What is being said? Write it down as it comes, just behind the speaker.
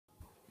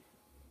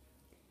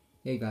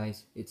Hey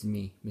guys, it's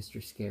me,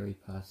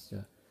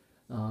 Mr.ScaryPasta.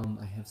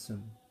 I have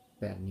some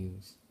bad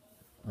news.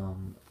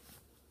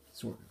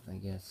 Sort of, I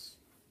guess.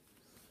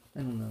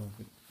 I don't know,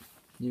 but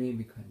you may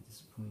be kind of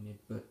disappointed,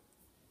 but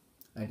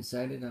I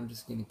decided I'm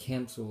just gonna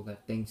cancel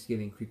that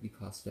Thanksgiving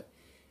Creepypasta.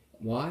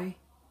 Why?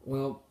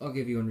 Well, I'll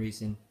give you one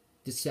reason.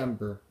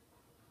 December.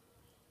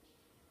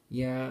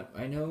 Yeah,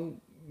 I know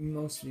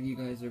most of you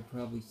guys are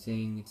probably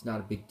saying it's not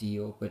a big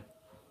deal, but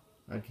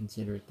I'd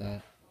consider it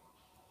that.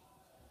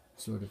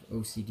 Sort of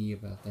OCD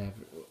about that.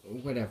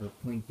 Whatever.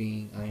 Point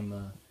being,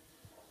 I'm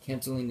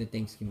canceling the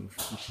Thanksgiving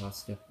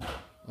Creepypasta.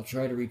 I'll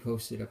try to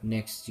repost it up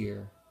next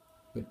year,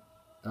 but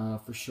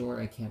for sure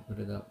I can't put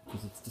it up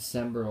because it's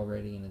December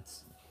already, and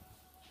it's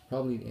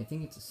probably, I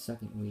think it's the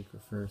second week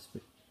or first.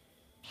 But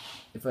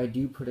if I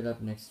do put it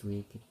up next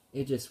week,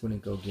 it just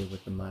wouldn't go good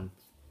with the month.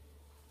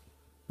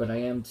 But I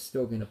am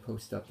still gonna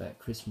post up that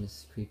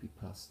Christmas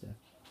Creepypasta.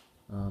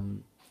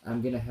 I'm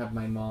gonna have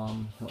my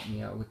mom help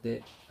me out with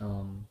it.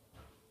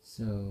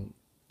 So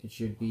it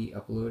should be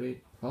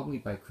uploaded probably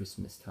by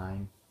Christmas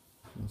time,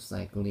 most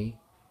likely.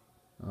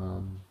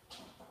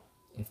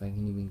 If I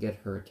can even get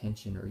her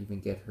attention or even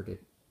get her to,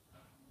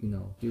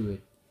 do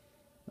it,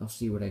 I'll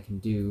see what I can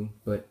do.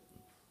 But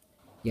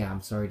yeah,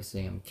 I'm sorry to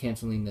say I'm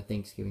canceling the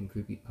Thanksgiving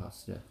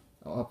Creepypasta.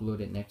 I'll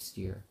upload it next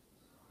year.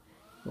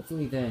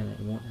 Hopefully then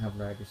I won't have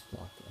writer's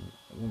block and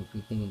I won't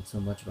be thinking so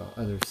much about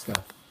other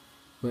stuff.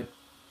 But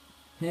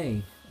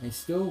hey, I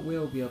still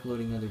will be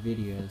uploading other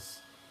videos.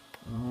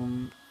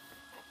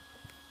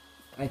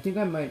 I think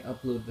I might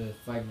upload the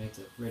 5 Nights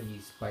at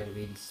Freddy's Bite of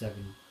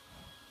 87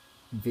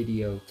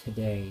 video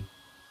today.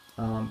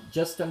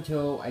 Just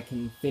until I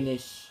can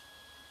finish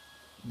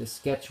the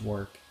sketch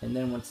work, and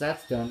then once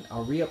that's done,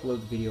 I'll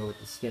re-upload the video with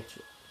the sketch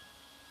work.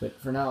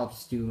 But for now, I'll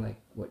just do like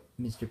what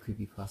Mr.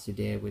 Creepypasta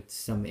did with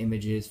some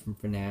images from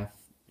FNAF.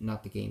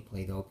 Not the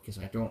gameplay though, because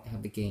I don't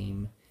have the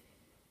game,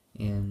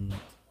 and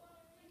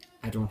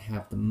I don't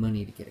have the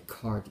money to get a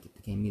card to get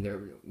the game either.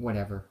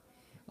 Whatever.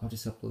 I'll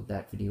just upload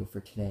that video for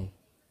today.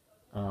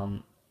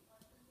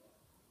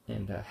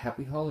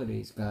 Happy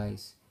holidays,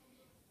 guys.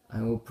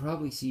 I will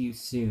probably see you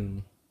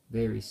soon,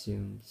 very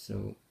soon,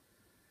 so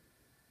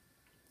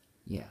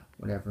yeah,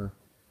 whatever.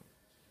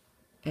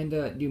 And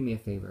do me a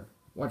favor,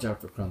 watch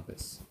out for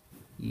Krampus.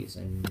 He is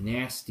a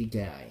nasty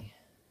guy.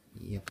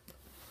 Yep.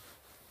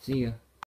 See ya.